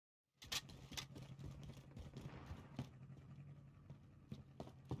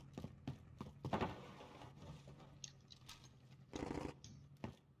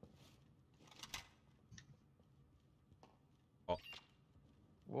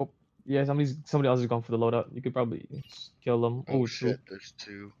Yeah, somebody else is going for the loadout. You could probably kill them. Oh Oh, true. shit, there's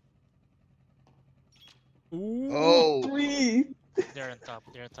two. Ooh, Oh! three. They're on top.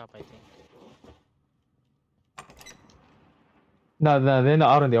 They're on top, I think. No, no, they're not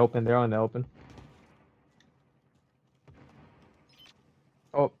out in the open. They're out in the open.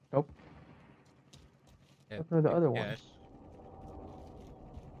 Oh, nope. Yeah, What are the other yeah. ones?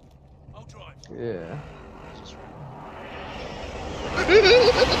 I'll drive. Yeah. Just right.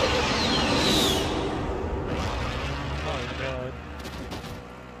 Oh god.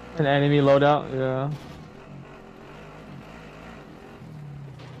 An enemy loadout, yeah.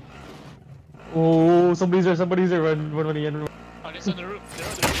 Oh, somebody's there, run again. Oh, they're on the roof. They're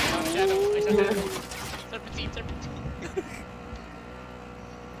on the roof. Shadow. I saw Yeah. them. Serpentine, serpentine.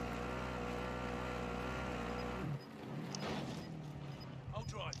 I'll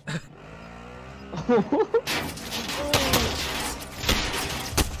drive.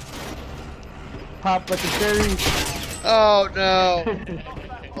 Pop like a cherry. Oh no!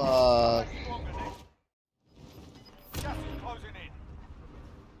 Fuck. Gas is closing in.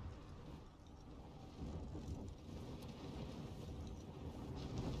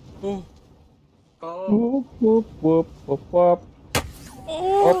 Oh. Oh, Whoop, whoop, whoop, whoop, whoop.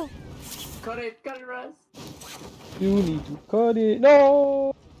 Oh. cut it, Russ. You need to cut it.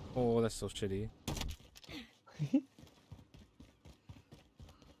 No! Oh, that's so shitty.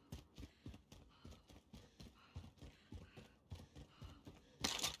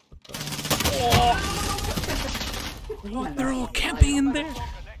 What? They're all camping in there.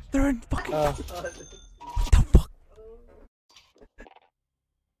 They're in fucking. What the fuck?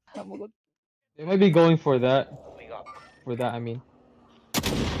 They might be going for that. For that, I mean.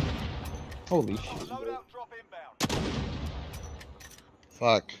 Holy shit. Loadout drop inbound.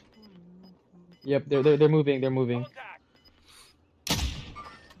 Fuck. Yep, they're moving, they're moving. Contact.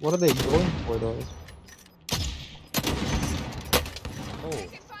 What are they going for though?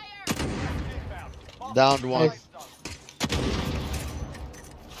 Oh. Inbound. Downed one. Nice.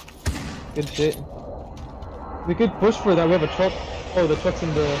 Good shit. We could push for that. We have a truck. Oh, the truck's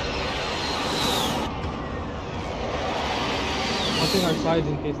in the. Watching our sides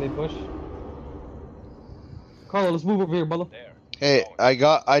in case they push. Carlo, let's move over here, Bella. Hey,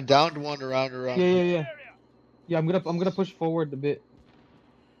 I downed one around. Yeah. Yeah, I'm gonna push forward a bit.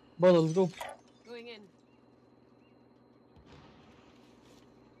 Bella, let's go. Going in.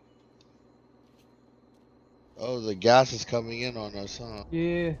 Oh, the gas is coming in on us, huh?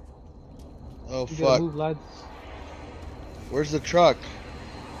 Yeah. Oh We gotta fuck. move, lads. Where's the truck?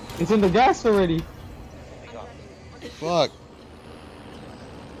 It's in the gas already. Fuck.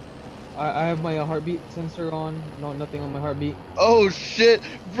 I have my heartbeat sensor on. No, nothing on my heartbeat. Oh shit,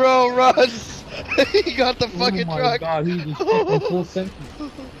 bro, runs! He got the fucking oh my truck. god, he just fucking full sentence.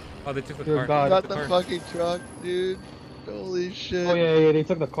 Oh, they took the Dear car. God. He They got took the car. fucking truck, dude. Holy shit. Oh yeah, they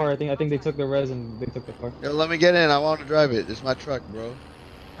took the car. I think they took the res and they took the car. Yo, let me get in. I want to drive it. It's my truck, bro.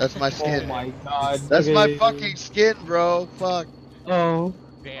 That's my Oh skin. my god. That's my okay. fucking skin, bro. Fuck. Oh.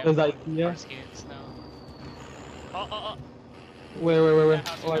 They have Does that, our yeah? skins now. Oh. Where? That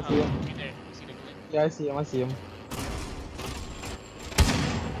house, Oh, I that see house. him. Right there. You see the glint? Yeah, I see him.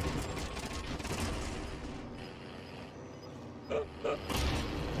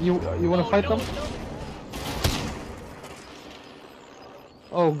 You wanna fight them? No.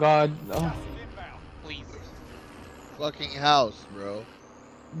 Oh god. Oh. Please. Fucking house, bro.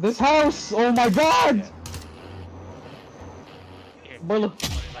 This house! Oh my god! Here. Bella.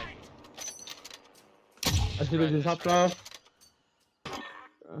 Like, I should've just hopped off.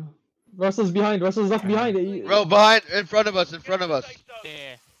 Russell's behind. Russell's left behind. Bro, behind, in front of us.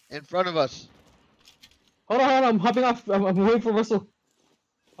 there. In front of us. Hold on. I'm hopping off. I'm waiting for Russell.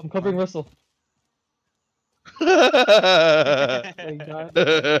 I'm covering Russell. Get God.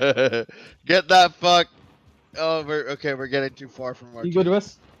 that fuck. Oh, we're getting too far from our You good, team.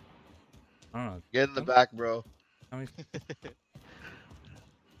 Russ? I don't know. Get in the back, bro. How many?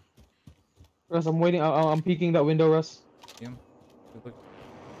 Russ, I'm waiting. I'm peeking that window, Russ. See him? Look.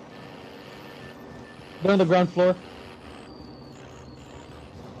 They're on the ground floor.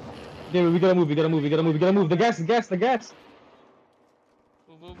 Yeah, we gotta move. The gas.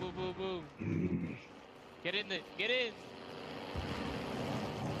 Boom. Get in.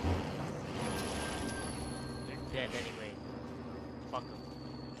 They're dead anyway. Fuck them.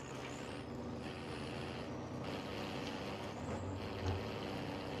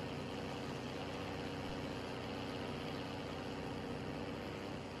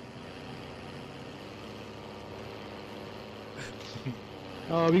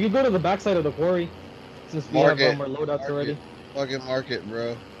 We could go to the backside of the quarry since we have our loadouts already. Fucking market,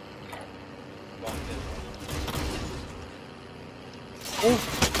 bro.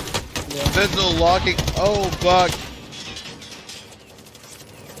 Missile locking. Oh fuck.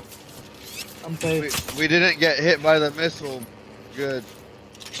 I'm safe. We didn't get hit by the missile. Good.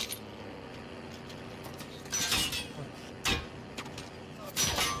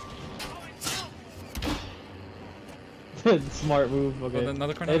 Smart move. Okay.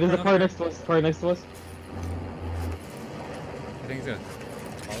 Another car, Hey, there's a another car next to us. Car next to us. I think it's good.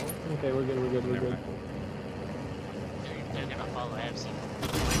 Okay, we're good. We're good. We're Never good. mind. They're gonna follow. I have seen.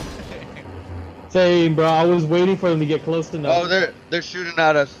 Same, bro. I was waiting for them to get close enough. Oh, they're shooting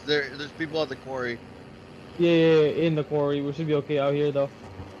at us. There's people at the quarry. Yeah, in the quarry. We should be okay out here, though.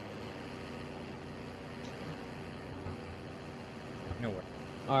 Nowhere.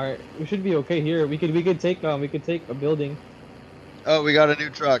 All right, we should be okay here. We could take a building. Oh, we got a new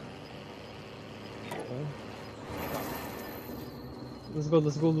truck. Okay. Let's go,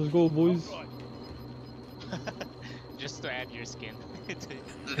 boys. Just to add your skin.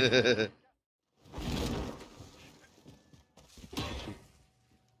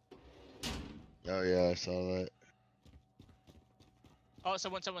 Oh yeah, I saw that. Oh,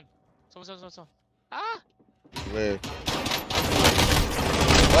 someone. Ah! Where?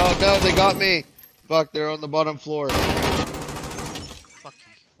 Oh no, they got me. Fuck, they're on the bottom floor. Fuck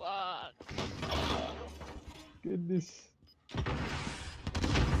you. Fuck. Goodness.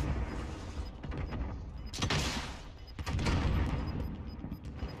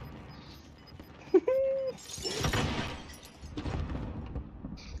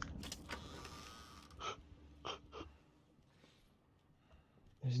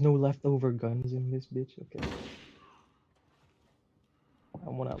 There's no leftover guns in this bitch. Okay. I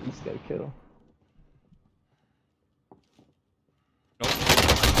want to at least get a kill.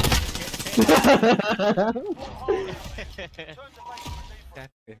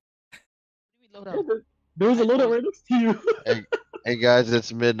 Load out. There was a loadout right next to you. Hey guys,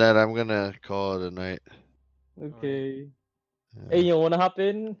 it's midnight. I'm gonna call it a night. Okay. Hey, you wanna hop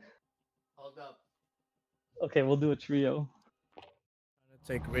in? Hold up. Okay, we'll do a trio.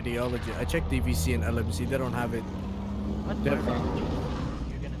 Take radiology. I checked DVC and LMC. They don't have it. What? They're-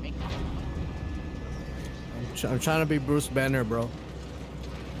 You're gonna make it. I'm trying to be Bruce Banner, bro.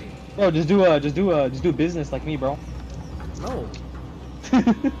 Bro, just do business like me, bro. No.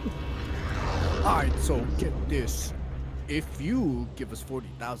 Alright, so get this. If you give us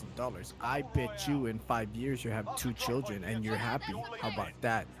 $40,000, I bet you in 5 years you have 2 children and you're happy. How about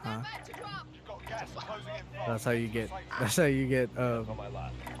that, huh? You've got gas closing in fast. That's how you get. What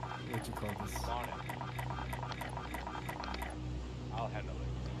you call this? I'll handle it.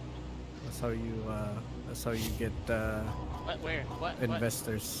 That's how you get What? Where? What?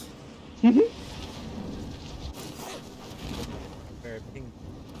 investors. Enemy!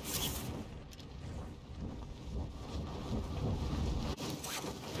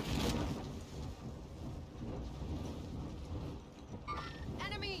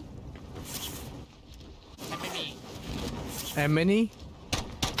 Emily?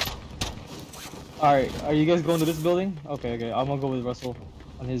 Alright, are you guys going to this building? Okay, I'm gonna go with Russell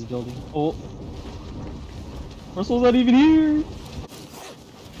on his building. Oh. Russell's not even here!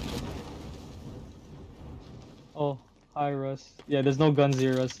 Oh, hi Russ. Yeah, there's no guns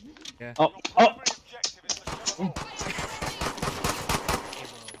here, Russ. Yeah. Oh!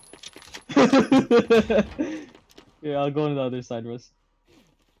 Yeah, I'll go on the other side, Russ.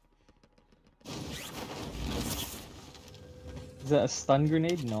 Is that a stun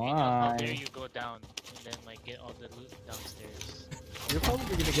grenade? No. How dare you go down and then like get all the loot downstairs? You're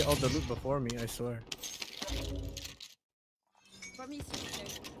probably gonna get all the loot before me, I swear. From East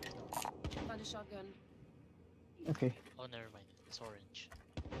Find a shotgun. Okay. Oh, never mind. It's orange.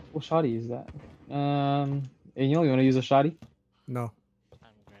 What shoddy is that? Ainiel, you wanna use a shoddy? No. I'm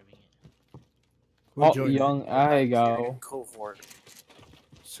grabbing it. Who Oh, joined? young Aigo. Cohort.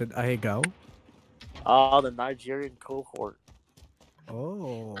 Said I go. Oh, the Nigerian cohort.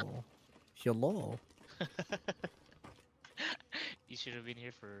 Oh. Hello. You should have been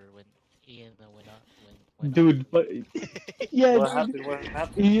here for when Ian went out. Dude, but yeah, What dude. happened? What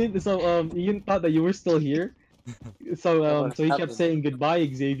happened? Ian thought that you were still here. So What so he kept happened? saying goodbye,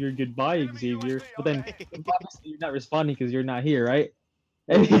 Xavier, but then obviously you're not responding because you're not here, right?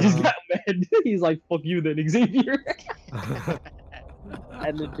 And he just got mad. He's like, "Fuck you, then, Xavier." And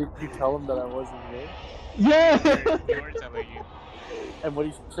then did you tell him that I wasn't here? Yeah. You were telling you. And what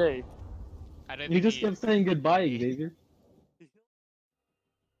did you say? I don't He think just kept saying goodbye, Xavier.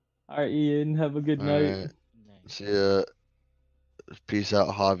 Alright, Ian, have a good night. Alright. See ya. Peace out,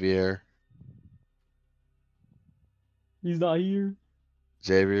 Javier. He's not here.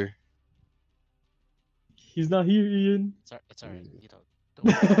 Xavier. He's not here, Ian. It's alright. You don't.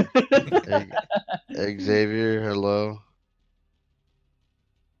 Xavier, hello.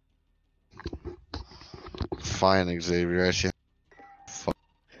 Fine, Xavier. I see. Fuck.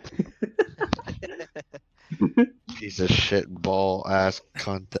 Piece of shit, ball ass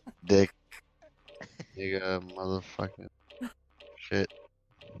cunt, dick, nigga, motherfucking shit.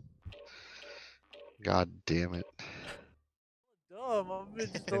 God damn it. Dumb, I'm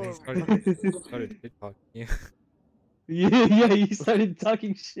just Then he dumb. started TikTok. Yeah. Yeah, you started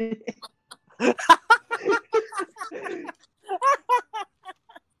talking shit.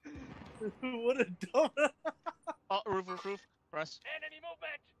 What a dumb. Oh, roof. Press.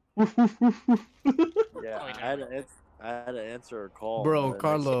 Woof, woof, woof, woof. Yeah, Oh, wait, I had to answer a call. Bro, man.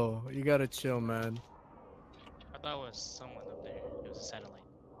 Carlo, you gotta chill, man. I thought it was someone up there. It was a satellite.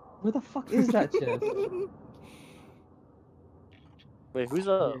 Where the fuck is that chest? Wait, whose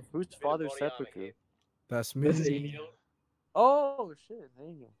father's seppuku? That's This is me. Ainiel. Oh shit,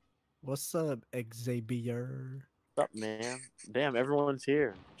 Ainiel. What's up, Xavier? What's up, man? Damn, everyone's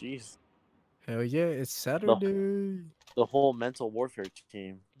here. Jeez, Hell yeah, it's Saturday. the whole mental warfare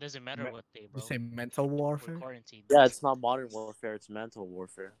team. It doesn't matter what day, You bro. say mental We're warfare? quarantined. Yeah, it's not modern warfare; it's mental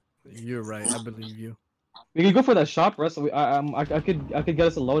warfare. You're right. I believe you. We could go for that shop, Russ. I could get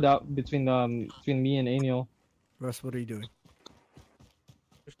us a loadout between me and Ainiel. Russ, what are you doing?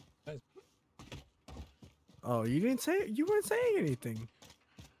 Oh, you didn't say. You weren't saying anything.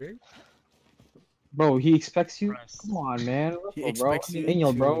 Bro, he expects you. Russ. Come on, man. He Russell, bro. expects you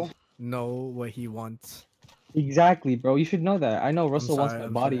Ainiel, to bro. know what he wants. Exactly, bro. You should know that. I know Russell wants sorry, my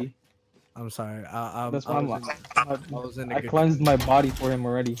I'm body. I'm sorry. That's why I was in a I good cleansed mood. my body for him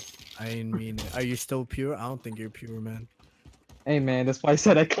already. I didn't mean it. Are you still pure? I don't think you're pure, man. Hey, man. That's why I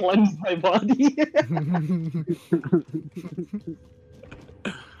said I cleansed my body.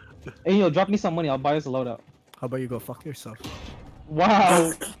 Ainiel, drop me some money. I'll buy us a loadout. How about you go fuck yourself?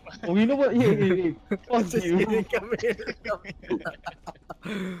 Wow. Well, you know what? Hey, fuck Just you. kidding, come here, come here.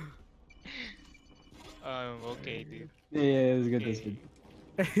 Okay, dude. Yeah, it's good. It's good.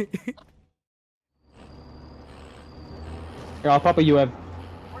 Here, I'll pop a UAV.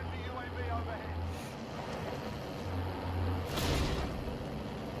 Friendly UAV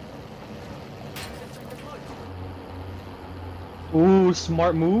overhead. Ooh,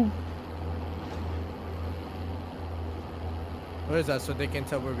 smart move. What is that? So they can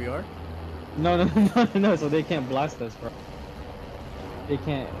tell where we are? No. So they can't blast us, bro. They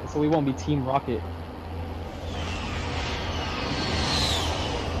can't. So we won't be Team Rocket.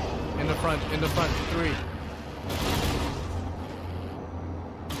 In the front, 3.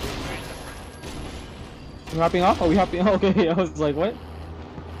 We hopping off? Are we hopping? Okay, I was like, what?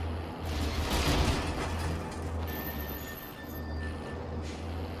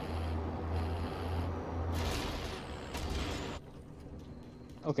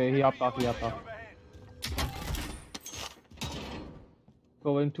 Okay, he hopped off. Overhead.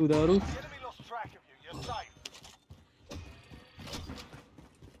 Going to the roof. The enemy lost track of you. You're safe.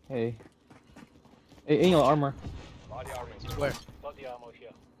 Hey. Hey, Ainiel, armor. Body armor. Where? Got the ammo here.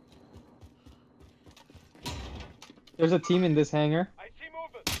 There's a team in this hangar. I see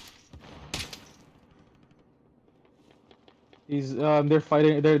movement. He's they're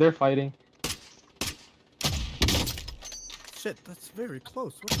fighting. They're fighting. Shit, that's very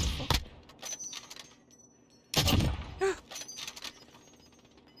close. What the fuck?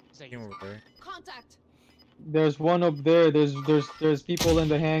 Came over there. Contact. There's one up there. There's people in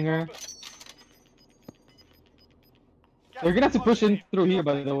the hangar. They're gonna have to push in through here,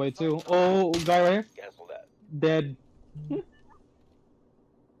 by the way, too. Oh, guy right here. Cancel that. Dead. One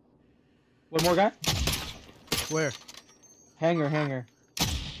more guy. Where? Hangar.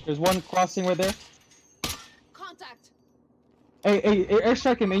 There's one crossing right there. Contact. Hey,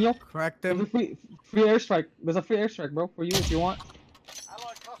 airstrike him, Ainiel. Crack There's a them. free airstrike. There's a free airstrike, bro, for you if you want.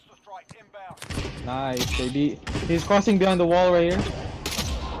 Allied cluster strike inbound. Nice, baby. He's crossing behind the wall right here.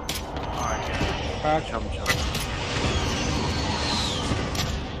 Crack. Chum.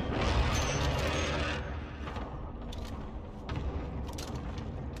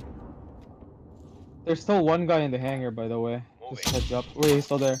 There's still one guy in the hangar, by the way. Just heads up. Wait, he's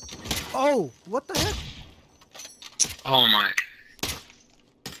still there. Oh, what the heck? Oh my.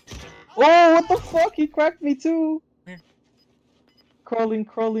 Oh, what the fuck? He cracked me too. Here. Crawling.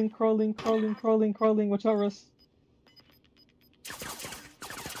 Watch out, Russ.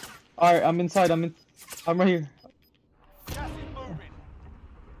 Alright, I'm inside. I'm right here. Gas is moving.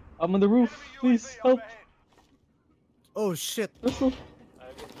 I'm on the roof. Enemy Please UAV help. overhead. Oh shit. Russell. Good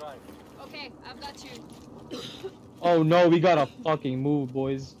drive. Okay, I've got you. Oh no, we gotta fucking move,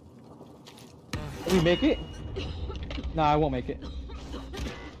 boys. Can we make it? Nah, I won't make it.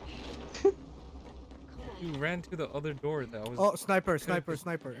 You ran to the other door that was. Oh, sniper in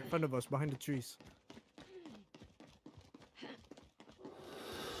front of us, behind the trees.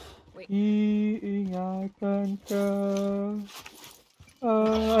 Iingatkan ka. I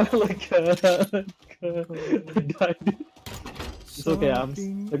died. It's okay,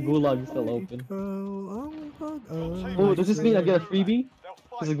 the gulag's still open. Oh, does this mean I get a freebie?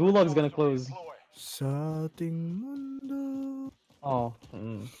 Because the gulag's gonna close. Sa ating mundo, Oh,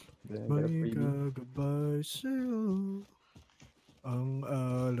 didn't get a may freebie. gagabay sa'yo. Ang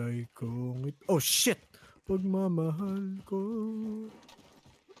alay kong oh shit! Pagmamahal ko,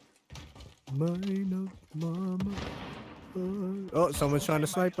 may nagmamahal. Oh, someone's trying to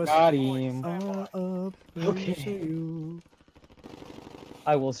snipe us. Got him. Okay. Sa'yo.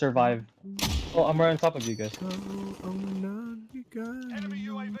 I will survive. Oh, I'm right on top of you guys. Ikaw ang nagbigay Enemy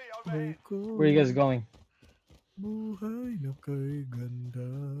UAV overhead. Where are you guys going? Buhay na kay ganda.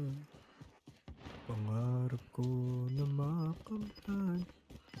 Pangarap ko na makamtan.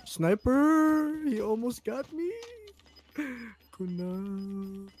 Sniper! He almost got me! Kuna.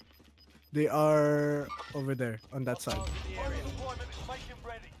 They are over there, on that side. Deployment is making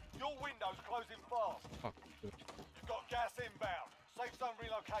ready. Your window's closing fast. Fuck. You've got gas inbound. Safe zone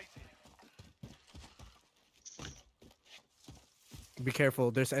relocated. Be careful,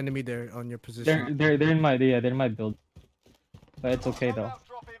 there's enemy there on your position. They're in my they're in my build. But it's okay though.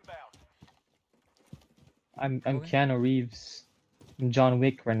 Drop inbound. I'm Keanu Reeves. I'm John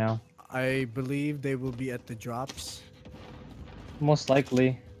Wick right now. I believe they will be at the drops. Most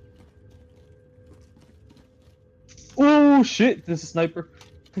likely. Oh shit! This is a sniper.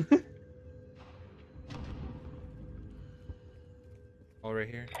 All right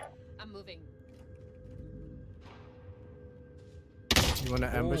here. I'm moving. You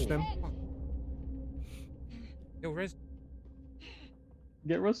wanna ambush them? Yo, Rez.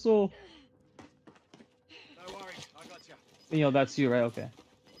 Get Russell. No worries, I got you. You know that's you, right? Okay.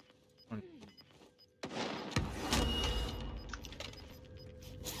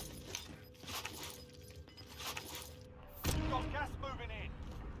 Got gas moving in.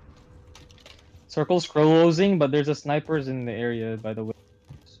 Circle's closing, but there's a snipers in the area, by the way.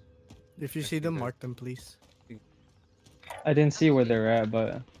 If you see them, mark them, please. I didn't see where they're at,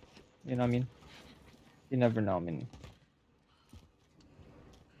 but you know what I mean? You never know, I mean.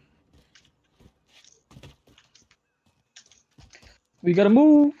 We gotta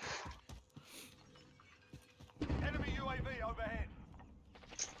move! Enemy UAV overhead.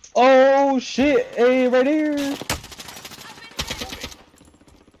 Oh shit! Hey, right here!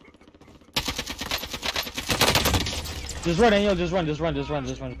 Just run, Ainiel, just run. Just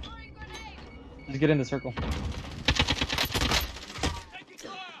get in the circle.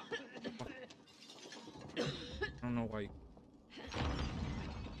 I don't know why.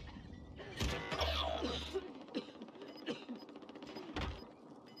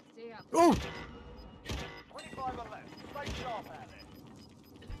 Stay up. Oh! 25 are left. Stay sharp out there.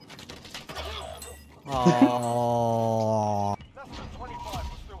 Oh. Less than 25 are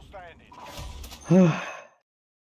still standing.